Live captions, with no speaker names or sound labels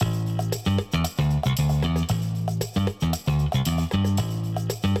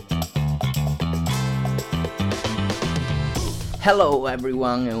Hello,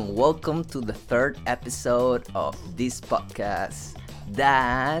 everyone, and welcome to the third episode of this podcast.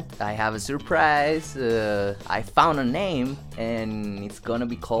 That I have a surprise. I found a name, and it's gonna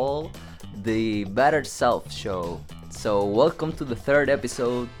be called the Better Self Show. So, welcome to the third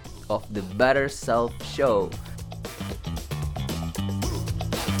episode of the Better Self Show.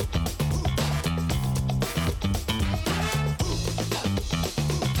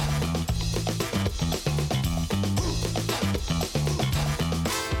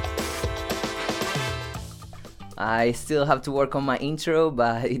 I still have to work on my intro,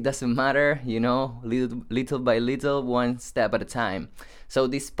 but it doesn't matter, little by little, one step at a time. So,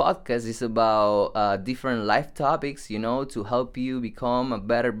 this podcast is about different life topics, to help you become a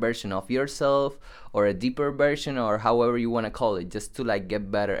better version of yourself or a deeper version or however you want to call it, just to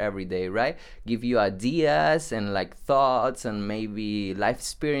get better every day, right? Give you ideas and thoughts and maybe life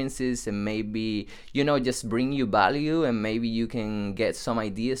experiences and maybe, just bring you value and maybe you can get some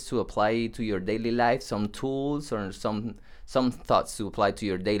ideas to apply to your daily life, some tools or some thoughts to apply to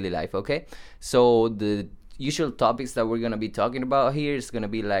your daily life. Okay, so the usual topics that we're gonna be talking about here is gonna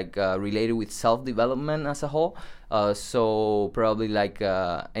be related with self-development as a whole. So probably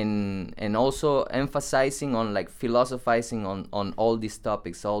and also emphasizing on philosophizing on all these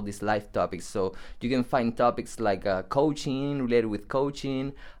topics, all these life topics. So you can find topics like coaching, related with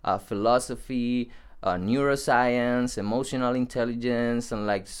coaching, philosophy, neuroscience, emotional intelligence,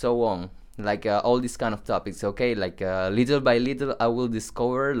 and so on. All these kind of topics. Okay, little by little I will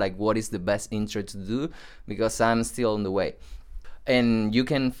discover what is the best intro to do, because I'm still on the way. And you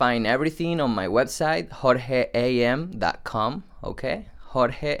can find everything on my website, jorgeam.com. Okay,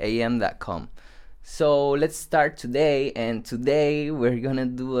 jorgeam.com. So let's start today, and today we're gonna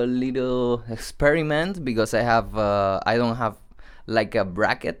do a little experiment because I don't have a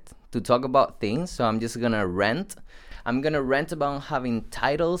bracket to talk about things, so I'm just gonna rant. I'm gonna rant about having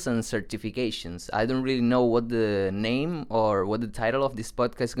titles and certifications. I don't really know what the name or what the title of this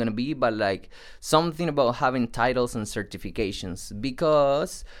podcast is gonna be, but something about having titles and certifications,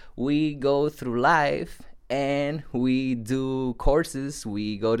 because we go through life and we do courses,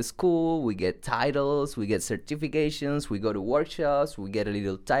 we go to school, we get titles, we get certifications, we go to workshops, we get a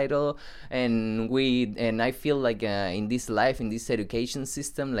little title, and I feel in this life, in this education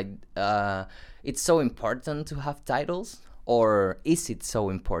system, it's so important to have titles, or is it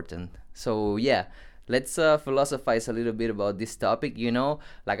so important? So yeah, let's philosophize a little bit about this topic.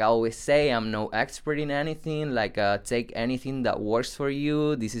 Like I always say, I'm no expert in anything. Take anything that works for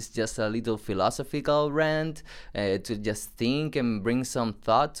you. This is just a little philosophical rant to just think and bring some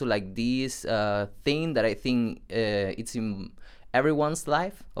thought to this thing that I think it's in everyone's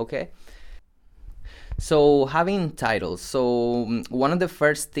life. Okay. So having titles. So one of the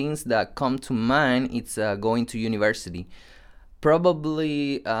first things that come to mind is going to university.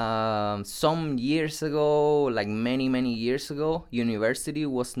 Probably some years ago, many years ago, university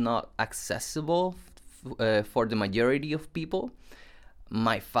was not accessible for the majority of people.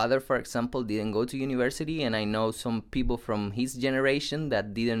 My father, for example, didn't go to university, and I know some people from his generation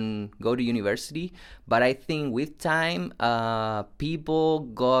that didn't go to university. But I think with time, people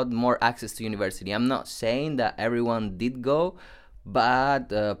got more access to university. I'm not saying that everyone did go, but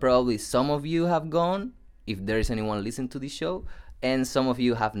probably some of you have gone, if there is anyone listening to this show, and some of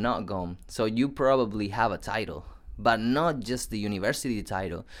you have not gone. So you probably have a title, but not just the university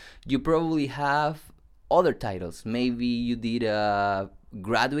title. You probably have other titles. Maybe you did a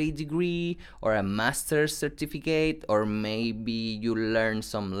graduate degree or a master's certificate, or maybe you learned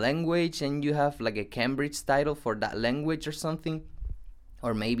some language and you have a Cambridge title for that language or something.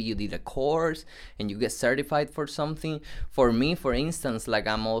 Or maybe you did a course and you get certified for something. For me, for instance,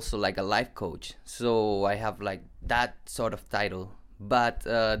 I'm also a life coach, so I have that sort of title. But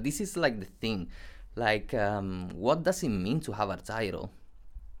this is the thing, what does it mean to have a title?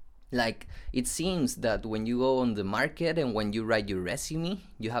 It seems that when you go on the market and when you write your resume,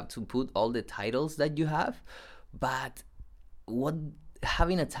 you have to put all the titles that you have. But what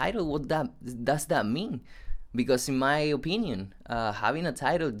having a title, what does that mean? Because in my opinion, having a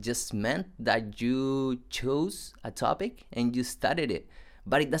title just meant that you chose a topic and you studied it,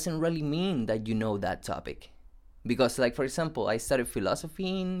 but it doesn't really mean that you know that topic. Because for example, I studied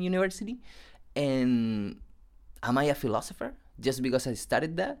philosophy in university, and am I a philosopher just because I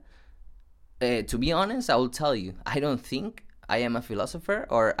studied that? To be honest, I will tell you, I don't think I am a philosopher,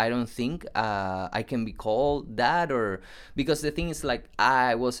 or I don't think I can be called that, or because the thing is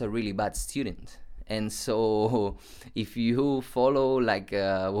I was a really bad student. And so if you follow like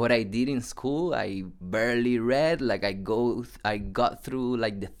what I did in school, I barely read. Like I got through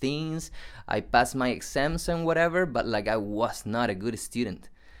like the things, I passed my exams and whatever, but like I was not a good student.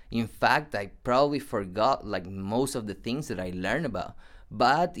 In fact, I probably forgot like most of the things that I learned about.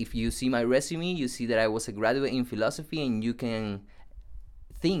 But if you see my resume, you see that I was a graduate in philosophy, and you can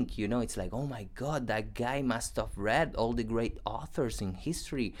think, it's like, oh my god, that guy must have read all the great authors in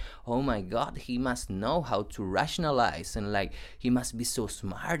history. Oh my god, he must know how to rationalize, and like he must be so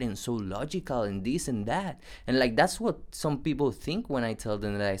smart and so logical and this and that. And like that's what some people think when I tell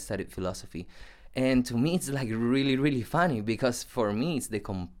them that I studied philosophy. And to me, it's like really, really funny, because for me, it's the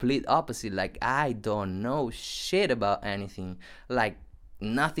complete opposite. Like, I don't know shit about anything, like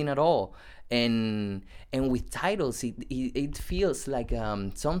nothing at all. And with titles, it feels like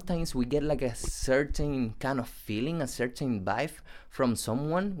sometimes we get like a certain kind of feeling, a certain vibe from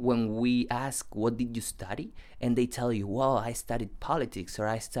someone when we ask, what did you study? And they tell you, well, I studied politics, or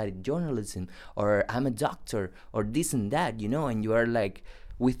I studied journalism, or I'm a doctor, or this and that, and you are like,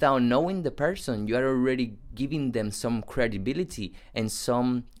 without knowing the person, you are already giving them some credibility and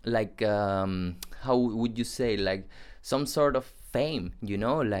some like how would you say, like some sort of fame,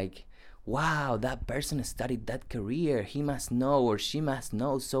 like, wow, that person studied that career, he must know or she must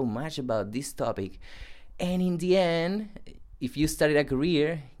know so much about this topic. And in the end, if you studied a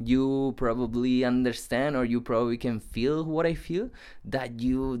career, you probably understand, or you probably can feel what I feel, that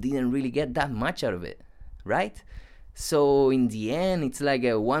you didn't really get that much out of it, right? So in the end, it's like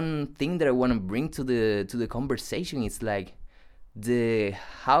one thing that I want to bring to the conversation. It's like the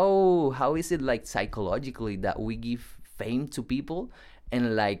how is it like psychologically that we give fame to people,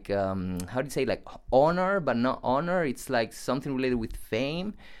 and like how do you say, like honor but not honor. It's like something related with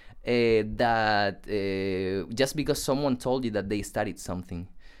fame, that just because someone told you that they studied something,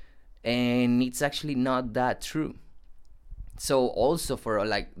 and it's actually not that true. So also for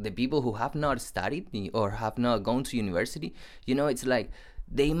like the people who have not studied or have not gone to university, it's like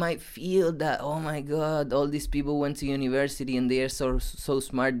they might feel that, oh my god, all these people went to university and they are so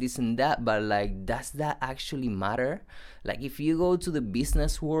smart, this and that. But like, does that actually matter? Like, if you go to the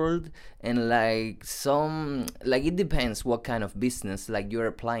business world, and like some, like, it depends what kind of business like you're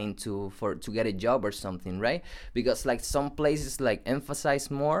applying to get a job or something, right? Because like some places like emphasize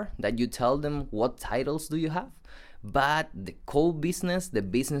more that you tell them what titles do you have. But the core business, the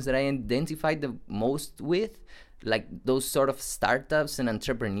business that I identified the most with, like those sort of startups and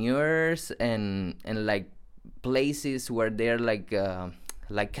entrepreneurs, and like places where they're like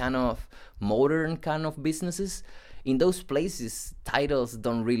kind of modern kind of businesses, in those places titles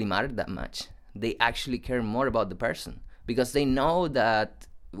don't really matter that much. They actually care more about the person, because they know that,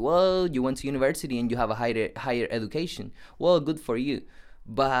 well, you went to university and you have a higher education. Well, good for you.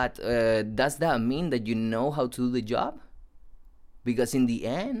 But does that mean that you know how to do the job? Because in the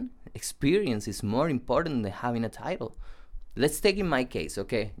end, experience is more important than having a title. Let's take in my case,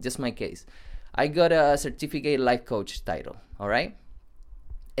 okay? Just my case. I got a certificate life coach title, all right?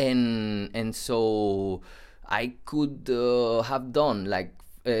 And so I could have done like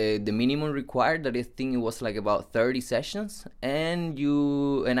the minimum required, that I think it was like about 30 sessions, and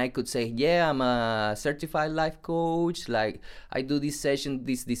I could say, yeah, I'm a certified life coach, like I do this session,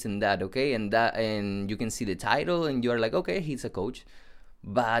 this and that, okay? And you can see the title and you're like, okay, he's a coach.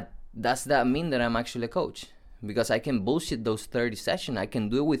 But does that mean that I'm actually a coach? Because I can bullshit those 30 sessions, I can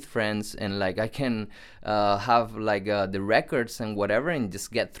do it with friends, and like I can have like the records and whatever, and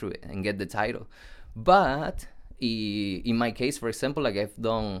just get through it and get the title. But in my case, for example, like I've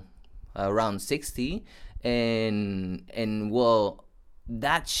done around 60, and well,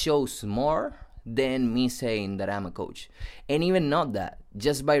 that shows more than me saying that I'm a coach. And even not that,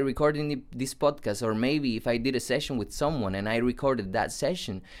 just by recording this podcast, or maybe if I did a session with someone and I recorded that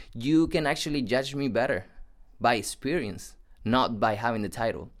session, you can actually judge me better by experience, not by having the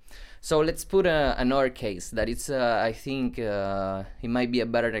title. So let's put another case that it's, I think it might be a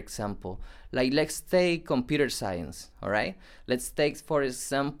better example. Like, let's take computer science, all right? Let's take, for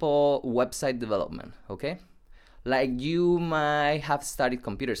example, website development, okay? Like, you might have studied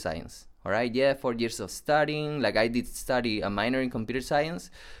computer science, all right? Yeah, 4 years of studying. Like, I did study a minor in computer science.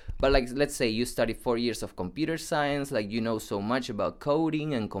 But like, let's say you study 4 years of computer science, like you know so much about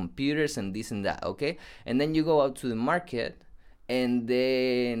coding and computers and this and that, okay? And then you go out to the market, and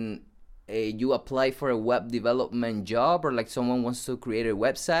then you apply for a web development job, or like someone wants to create a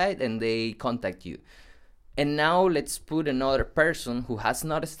website and they contact you. And now let's put another person who has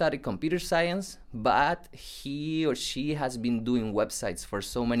not studied computer science, but he or she has been doing websites for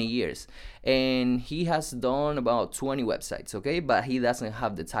so many years. And he has done about 20 websites, okay? But he doesn't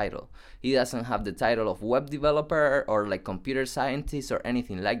have the title. He doesn't have the title of web developer or like computer scientist or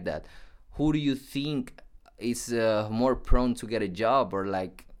anything like that. Who do you think is more prone to get a job, or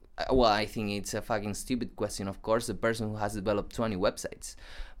like, well, I think it's a fucking stupid question, of course, the person who has developed 20 websites.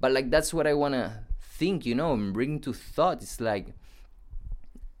 But like, that's what I want to think, and bring to thought. It's like,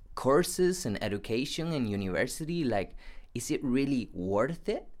 courses and education and university, like, is it really worth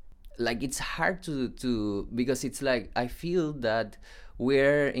it? Like, it's hard to because it's like, I feel that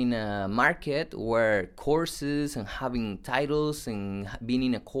we're in a market where courses and having titles and being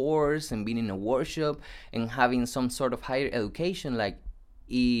in a course and being in a workshop and having some sort of higher education, like,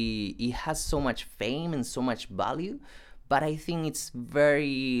 it has so much fame and so much value. But I think it's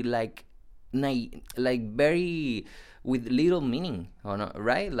very like very with little meaning, or not,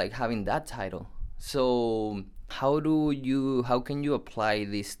 right? Like, having that title. So how can you apply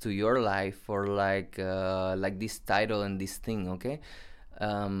this to your life, or like this title and this thing? Okay,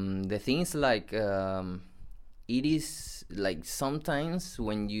 the thing is, like, it is like, sometimes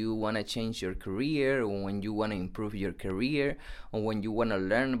when you want to change your career, or when you want to improve your career, or when you want to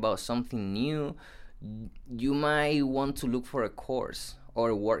learn about something new, you might want to look for a course or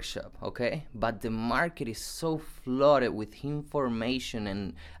a workshop, okay? But the market is so flooded with information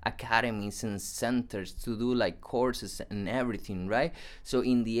and academies and centers to do like courses and everything, right? So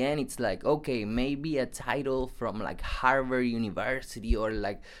in the end, it's like, okay, maybe a title from like Harvard University or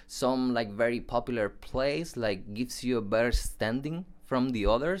like some like very popular place like gives you a better standing from the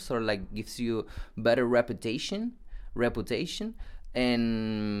others, or like gives you better reputation.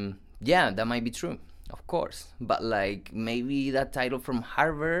 And yeah, that might be true, of course, but like, maybe that title from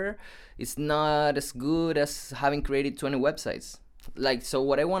Harvard is not as good as having created 20 websites. Like, so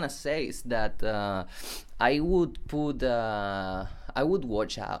what I want to say is that I would put I would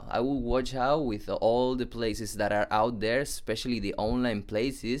watch out. I would watch out with all the places that are out there, especially the online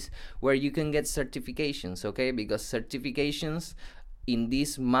places where you can get certifications, okay? Because certifications in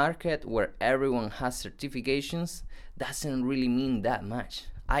this market where everyone has certifications doesn't really mean that much.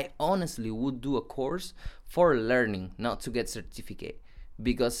 I honestly would do a course for learning, not to get certificate,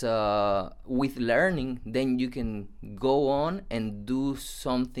 because with learning, then you can go on and do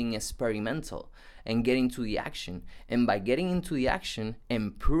something experimental and get into the action. And by getting into the action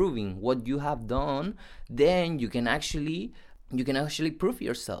and proving what you have done, then you can actually prove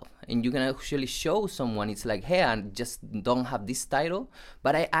yourself, and you can actually show someone. It's like, hey, I just don't have this title,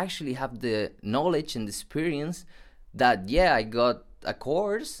 but I actually have the knowledge and the experience that, yeah, I got a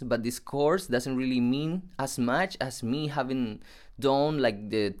course, but this course doesn't really mean as much as me having done like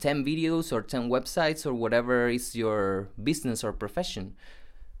the 10 videos or 10 websites or whatever is your business or profession.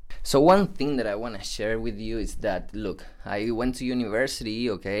 So one thing that I want to share with you is that, look, I went to university,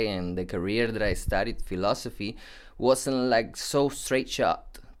 okay, and the career that I studied, philosophy, wasn't like so straight shot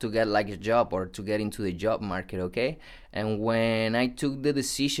to get like a job or to get into the job market, okay? And when I took the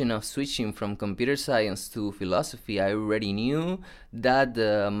decision of switching from computer science to philosophy, I already knew that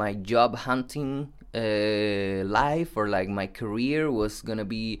my job hunting life, or like my career, was gonna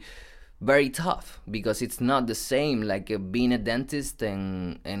be very tough, because it's not the same like being a dentist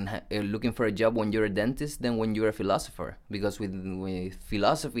and looking for a job when you're a dentist than when you're a philosopher, because with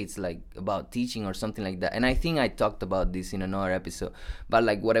philosophy it's like about teaching or something like that. And I think I talked about this in another episode, but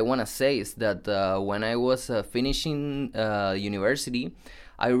like, what I want to say is that when I was finishing university,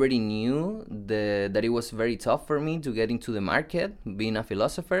 I already knew that it was very tough for me to get into the market being a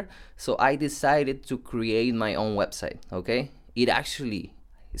philosopher. So I decided to create my own website, okay? It actually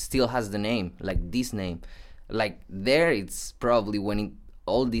still has the name, like this name. Like, there, it's probably when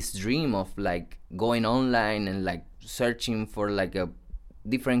all this dream of like going online and like searching for like a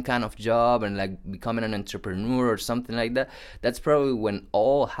different kind of job and like becoming an entrepreneur or something like that, that's probably when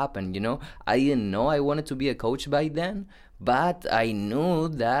all happened. I didn't know I wanted to be a coach by then, but I knew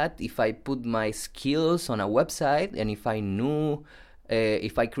that if I put my skills on a website, and if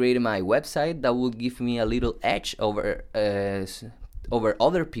I created my website, that would give me a little edge over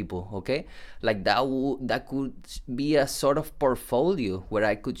other people, okay? Like, that could be a sort of portfolio where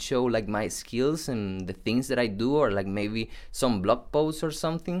I could show like my skills and the things that I do, or like maybe some blog posts or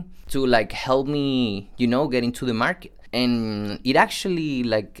something to like help me, get into the market. And it actually,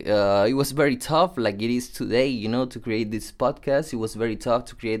 like, it was very tough, like it is today, to create this podcast. It was very tough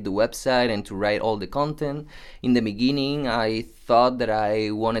to create the website and to write all the content. In the beginning, I thought that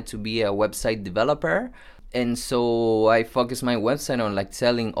I wanted to be a website developer, And so I focused my website on like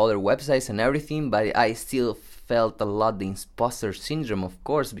selling other websites and everything, but I still felt a lot the imposter syndrome, of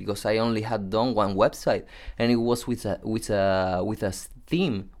course, because I only had done one website, and it was with a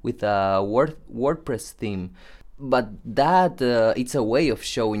theme, with a WordPress theme. But that it's a way of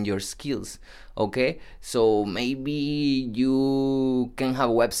showing your skills. Okay, so maybe you can have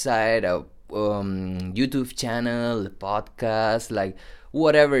a website, a YouTube channel, a podcast, like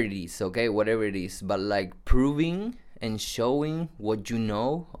whatever it is. Okay, whatever it is, but like proving and showing what you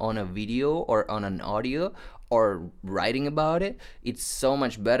know on a video or on an audio or writing about it, it's so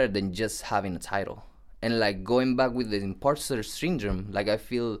much better than just having a title. And like going back with the imposter syndrome, like I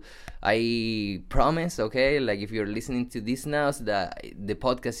feel, I promise, okay, like if you're listening to this now, so that the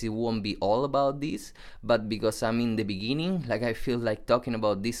podcast, it won't be all about this, but because I'm in the beginning, like I feel like talking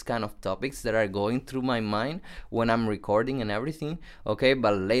about these kind of topics that are going through my mind when I'm recording and everything. Okay,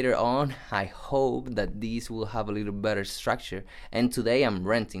 but later on I hope that these will have a little better structure. And today I'm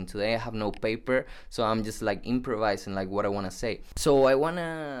renting, today I have no paper, so I'm just like improvising like what I want to say. So I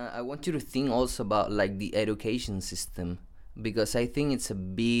want you to think also about like the education system, because I think it's a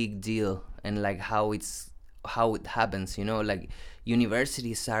big deal, and like how it happens, like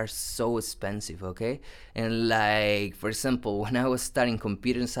universities are so expensive. Okay, and like for example, when I was studying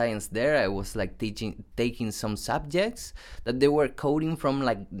computer science there, I was like taking some subjects that they were coding from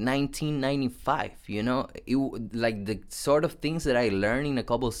like 1995. Like the sort of things that I learned in a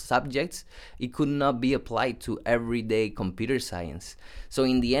couple of subjects, it could not be applied to everyday computer science. So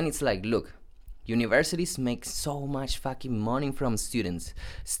in the end, it's like, look, universities make so much fucking money from students.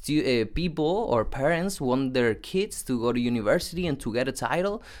 People or parents want their kids to go to university and to get a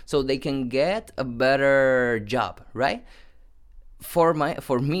title so they can get a better job, right? For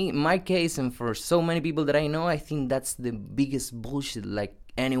me, my case, and for so many people that I know, I think that's the biggest bullshit like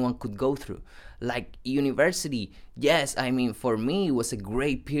anyone could go through. Like university, yes, I mean, for me it was a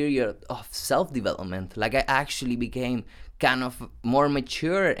great period of self-development. Like I actually became kind of more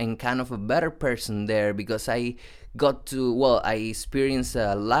mature and kind of a better person there, because I I experienced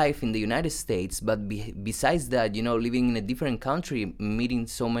a life in the United States, but besides that, living in a different country, meeting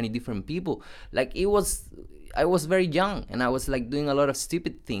so many different people, like I was very young, and I was like doing a lot of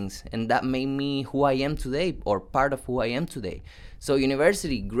stupid things, and that made me who I am today, or part of who I am today. So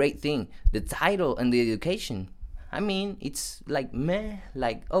university, great thing. The title and the education, I mean, it's like meh,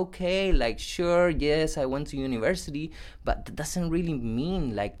 like okay, like sure, yes, I went to university, but that doesn't really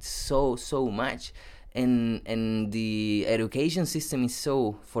mean like so much. And the education system is,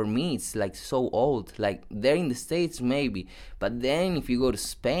 so for me, it's like so old. Like there in the States maybe, but then if you go to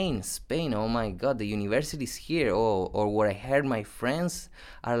Spain, oh my god, the universities here, or what I heard my friends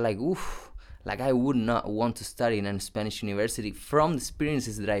are like, oof, like I would not want to study in a Spanish university from the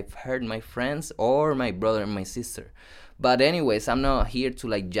experiences that I've heard my friends or my brother and my sister. But anyways, I'm not here to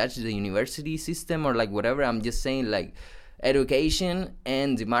like judge the university system or like whatever. I'm just saying like education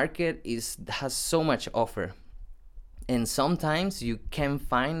and the market has so much offer, and sometimes you can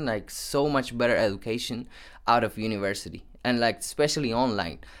find like so much better education out of university, and like especially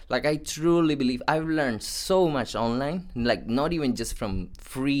online. Like I truly believe I've learned so much online, like not even just from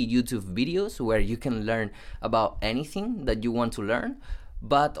free YouTube videos where you can learn about anything that you want to learn,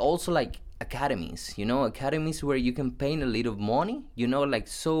 but also like academies where you can pay a little money, like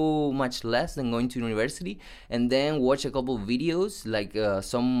so much less than going to university, and then watch a couple videos, like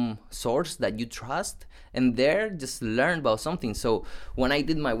some source that you trust, and there just learn about something. So when I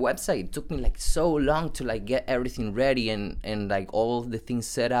did my website, it took me like so long to like get everything ready and like all the things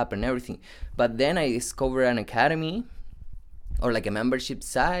set up and everything. But then I discovered an academy, or like a membership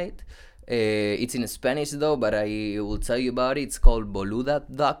site. It's in Spanish though, but I will tell you about it. It's called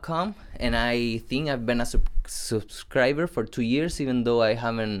boluda.com, and I think I've been a subscriber for 2 years, even though I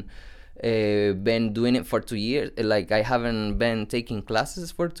haven't been doing it for 2 years. Like I haven't been taking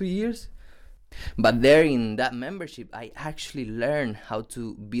classes for 2 years. But there in that membership, I actually learned how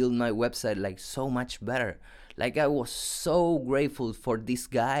to build my website like so much better. Like I was so grateful for this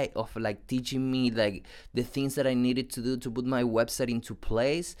guy of like teaching me like the things that I needed to do to put my website into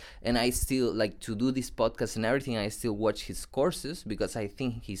place. And I still like to do this podcast and everything. I still watch his courses because I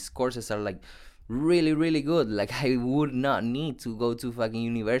think his courses are like really good. Like I would not need to go to fucking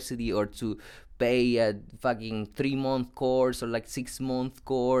university or to pay a fucking 3-month course or like 6-month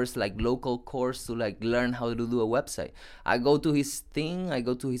course, like local course, to like learn how to do a website. I go to his thing, I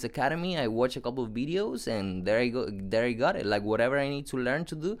go to his academy, I watch a couple of videos, and there I got it. Like whatever I need to learn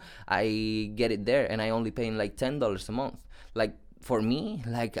to do, I get it there, and I only pay like $10 a month. Like for me,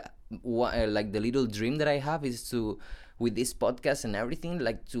 like like the little dream that I have is to, with this podcast and everything,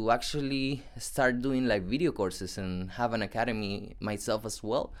 like to actually start doing like video courses and have an academy myself as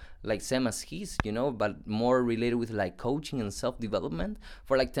well, like same as his, but more related with like coaching and self-development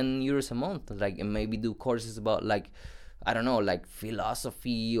for like 10 euros a month, like, and maybe do courses about like, I don't know, like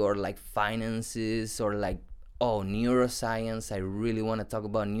philosophy or like finances or like, oh, neuroscience. I really want to talk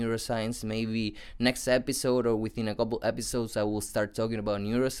about neuroscience. Maybe next episode or within a couple episodes, I will start talking about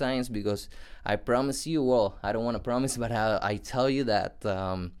neuroscience, because I promise you, well, I don't want to promise, but I tell you that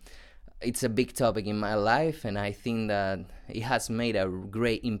it's a big topic in my life, and I think that it has made a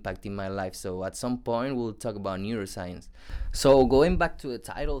great impact in my life. So at some point, we'll talk about neuroscience. So going back to the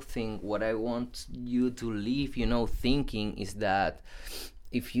title thing, what I want you to leave, thinking is that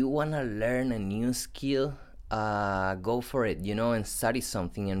if you want to learn a new skill, go for it, and study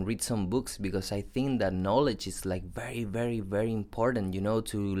something and read some books, because I think that knowledge is like very, very, very important,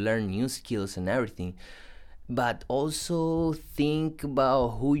 to learn new skills and everything. But also think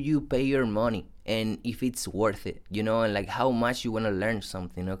about who you pay your money and if it's worth it, and like how much you want to learn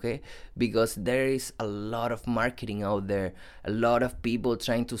something, okay? Because there is a lot of marketing out there, a lot of people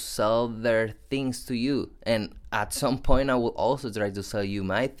trying to sell their things to you. And at some point, I will also try to sell you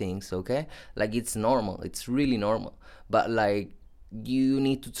my things, okay? Like, it's normal, it's really normal. But like, you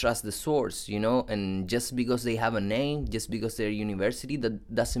need to trust the source, and just because they have a name, just because they're a university,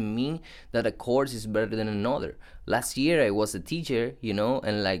 that doesn't mean that a course is better than another. Last year I was a teacher,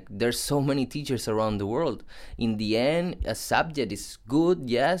 and like, there's so many teachers around the world. In the end, a subject is good,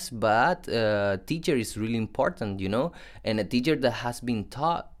 yes, but teacher is really important, and a teacher that has been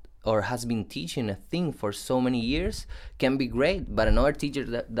taught or has been teaching a thing for so many years can be great, but another teacher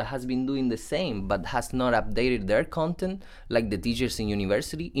that has been doing the same but has not updated their content, like the teachers in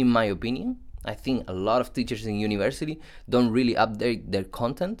university, in my opinion, I think a lot of teachers in university don't really update their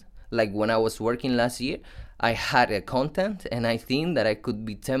content. Like when I was working last year, I had a content, and I think that I could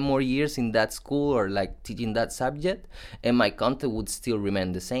be 10 more years in that school or like teaching that subject, and my content would still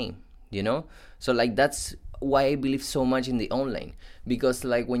remain the same, So like, that's why I believe so much in the online, because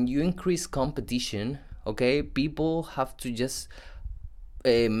like when you increase competition, okay, people have to just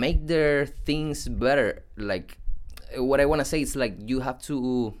make their things better. Like, what I want to say is like, you have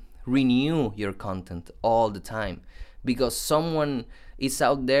to renew your content all the time, because someone is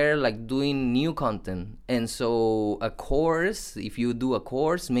out there like doing new content. And so a course, if you do a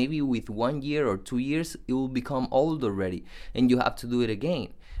course, maybe with 1 year or 2 years, it will become old already, and you have to do it again,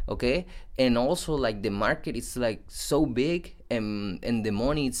 okay? And also like, the market is like so big, and the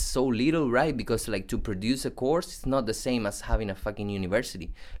money is so little, right? Because like, to produce a course, it's not the same as having a fucking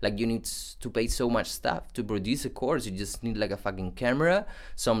university. Like, you need to pay so much stuff to produce a course. You just need like a fucking camera,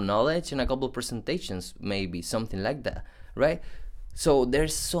 some knowledge, and a couple presentations, maybe something like that, right? So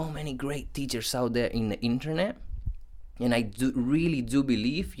there's so many great teachers out there in the internet, and I really do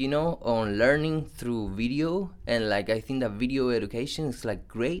believe, on learning through video. And like, I think that video education is like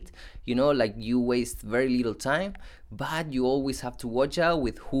great, like, you waste very little time, but you always have to watch out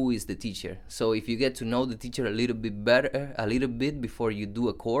with who is the teacher. So if you get to know the teacher a little bit better, a little bit before you do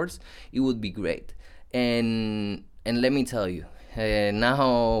a course, it would be great. And let me tell you,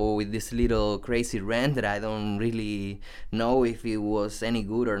 now with this little crazy rant that I don't really know if it was any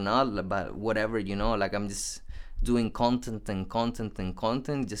good or not, but whatever, like, I'm just doing content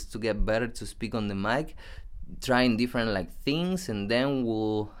just to get better to speak on the mic, trying different like things, and then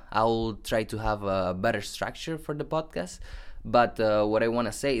I'll try to have a better structure for the podcast. But what I want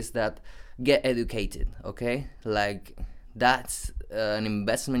to say is that get educated, okay? Like, that's an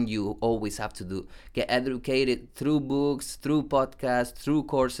investment you always have to do. Get educated through books, through podcasts, through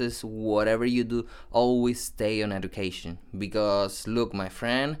courses, whatever you do, always stay on education. Because look, my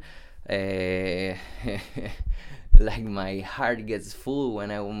friend, like, my heart gets full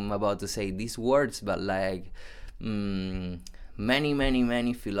when I'm about to say these words, but like,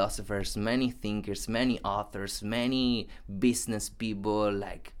 many philosophers, many thinkers, many authors, many business people,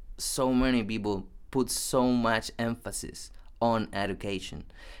 like, so many people put so much emphasis on education,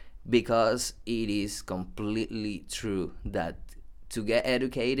 because it is completely true that to get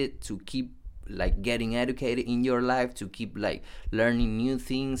educated, to keep like getting educated in your life, to keep like learning new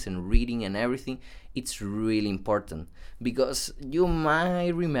things and reading and everything, it's really important. Because you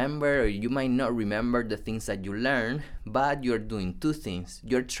might remember or you might not remember the things that you learn, but you're doing two things.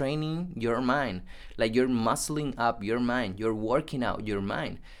 You're training your mind, like you're muscling up your mind, you're working out your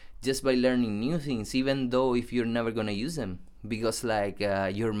mind just by learning new things, even though if you're never gonna use them. Because like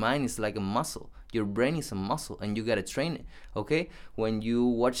your mind is like a muscle, your brain is a muscle, and you gotta train it, okay? When you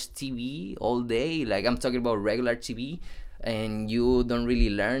watch TV all day, like I'm talking about regular TV, and you don't really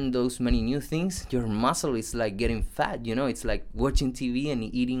learn those many new things, your muscle is like getting fat. It's like watching TV and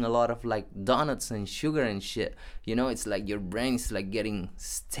eating a lot of like donuts and sugar and shit. It's like your brain is like getting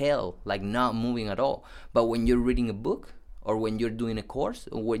stale, like not moving at all. But when you're reading a book, or when you're doing a course,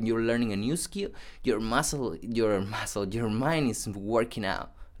 or when you're learning a new skill, your mind is working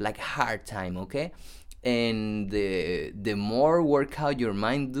out like hard time, okay? And the more workout your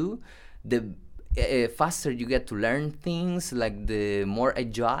mind do, the faster you get to learn things, like the more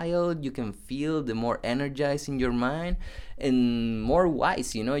agile you can feel, the more energized in your mind, and more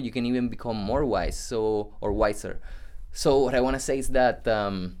wise. You can even become more wise, or wiser. So what I want to say is that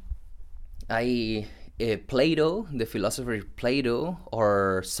I Plato, the philosopher Plato,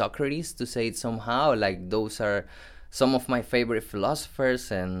 or Socrates, to say it somehow, like those are some of my favorite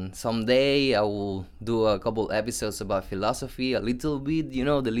philosophers, and someday I will do a couple episodes about philosophy, a little bit, the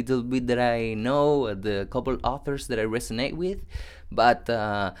little bit that I know, the couple authors that I resonate with. But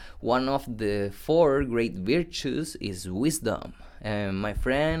one of the four great virtues is wisdom. And my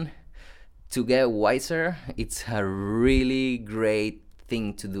friend, to get wiser, it's a really great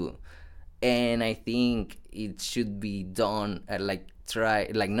thing to do. And I think it should be done at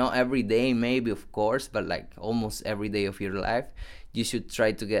not every day, maybe, of course, but like almost every day of your life. You should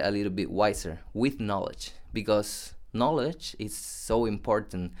try to get a little bit wiser with knowledge, because knowledge is so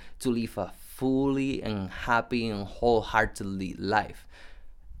important to live a fully and happy and wholeheartedly life.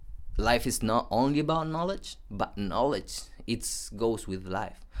 Life is not only about knowledge, but knowledge, it goes with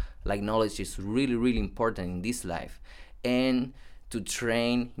life. Like, knowledge is really, really important in this life. And to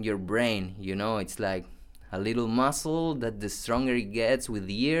train your brain, it's like a little muscle that the stronger it gets with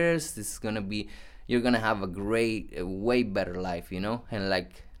years, you're gonna have a great, way better life, and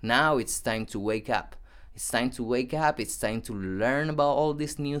like now it's time to wake up. It's time to wake up. It's time to learn about all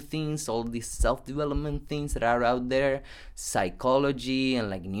these new things, all these self-development things that are out there, psychology and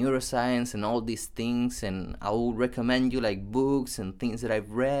like neuroscience and all these things. And I will recommend you like books and things that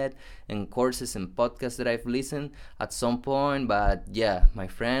I've read, and courses and podcasts that I've listened at some point. But yeah, my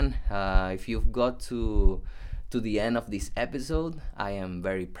friend, if you've got to the end of this episode, I am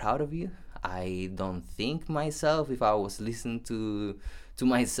very proud of you. I don't think myself, if I was listening to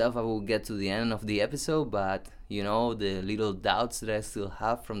myself, I will get to the end of the episode. But the little doubts that I still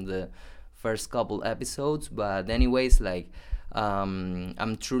have from the first couple episodes. But anyways, like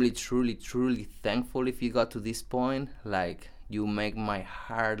I'm truly, truly, truly thankful if you got to this point. Like, you make my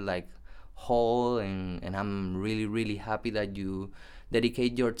heart like whole, and I'm really, really happy that you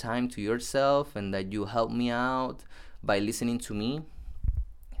dedicate your time to yourself and that you help me out by listening to me.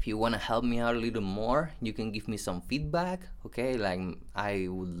 If you want to help me out a little more, you can give me some feedback, okay? Like, I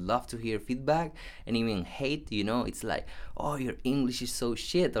would love to hear feedback, and even hate. It's like, oh, your English is so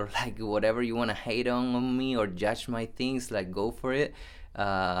shit, or like whatever you want to hate on me or judge my things, like, go for it.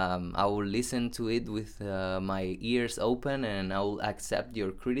 I will listen to it with my ears open, and I will accept your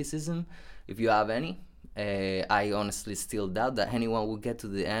criticism if you have any. I honestly still doubt that anyone will get to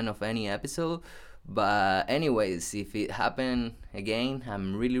the end of any episode. But anyways, if it happened again,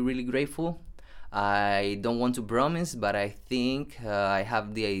 I'm really, really grateful. I don't want to promise, but I think I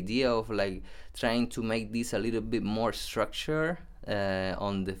have the idea of like trying to make this a little bit more structured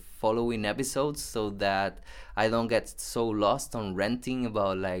on the following episodes, so that I don't get so lost on ranting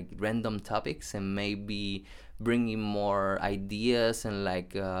about like random topics, and maybe bringing more ideas and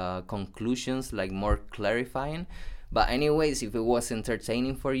like conclusions, like more clarifying. But anyways, if it was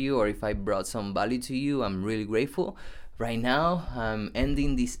entertaining for you, or if I brought some value to you, I'm really grateful. Right now, I'm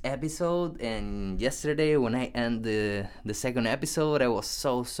ending this episode, and yesterday when I end the second episode, I was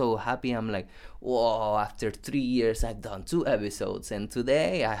so happy. I'm like, whoa, after 3 years I've done 2 episodes, and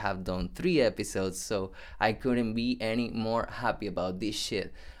today I have done 3 episodes, so I couldn't be any more happy about this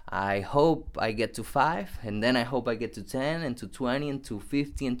shit. I hope I get to 5, and then I hope I get to 10, and to 20, and to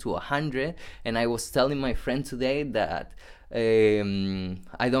 50, and to 100. And I was telling my friend today that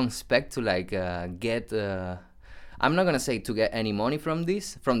I don't expect to like get. I'm not gonna say to get any money from the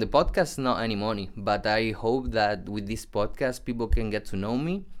podcast, not any money. But I hope that with this podcast, people can get to know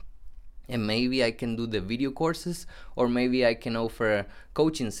me, and maybe I can do the video courses, or maybe I can offer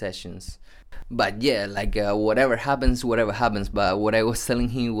coaching sessions. But yeah, like whatever happens. But what I was telling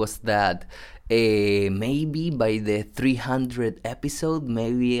him was that maybe by the 300 episode,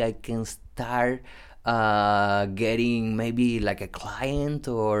 maybe I can start getting maybe like a client,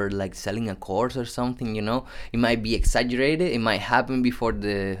 or like selling a course or something. It might be exaggerated. It might happen before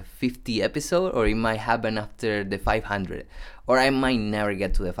the 50 episode, or it might happen after the 500, or I might never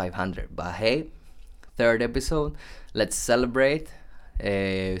get to the 500. But hey, third episode, let's celebrate.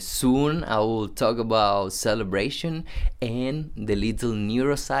 Soon I will talk about celebration and the little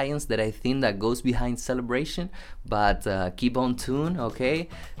neuroscience that I think that goes behind celebration. But keep on tuned, okay?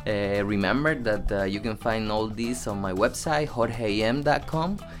 Remember that you can find all this on my website,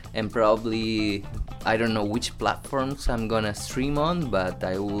 jorgeam.com, and probably I don't know which platforms I'm gonna stream on, but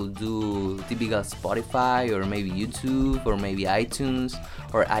I will do typical Spotify or maybe YouTube or maybe iTunes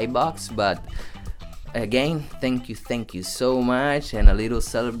or iBox. But again, thank you so much, and a little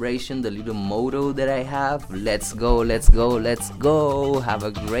celebration, the little motto that I have: let's go, let's go, let's go. Have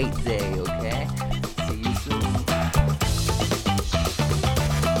a great day, okay?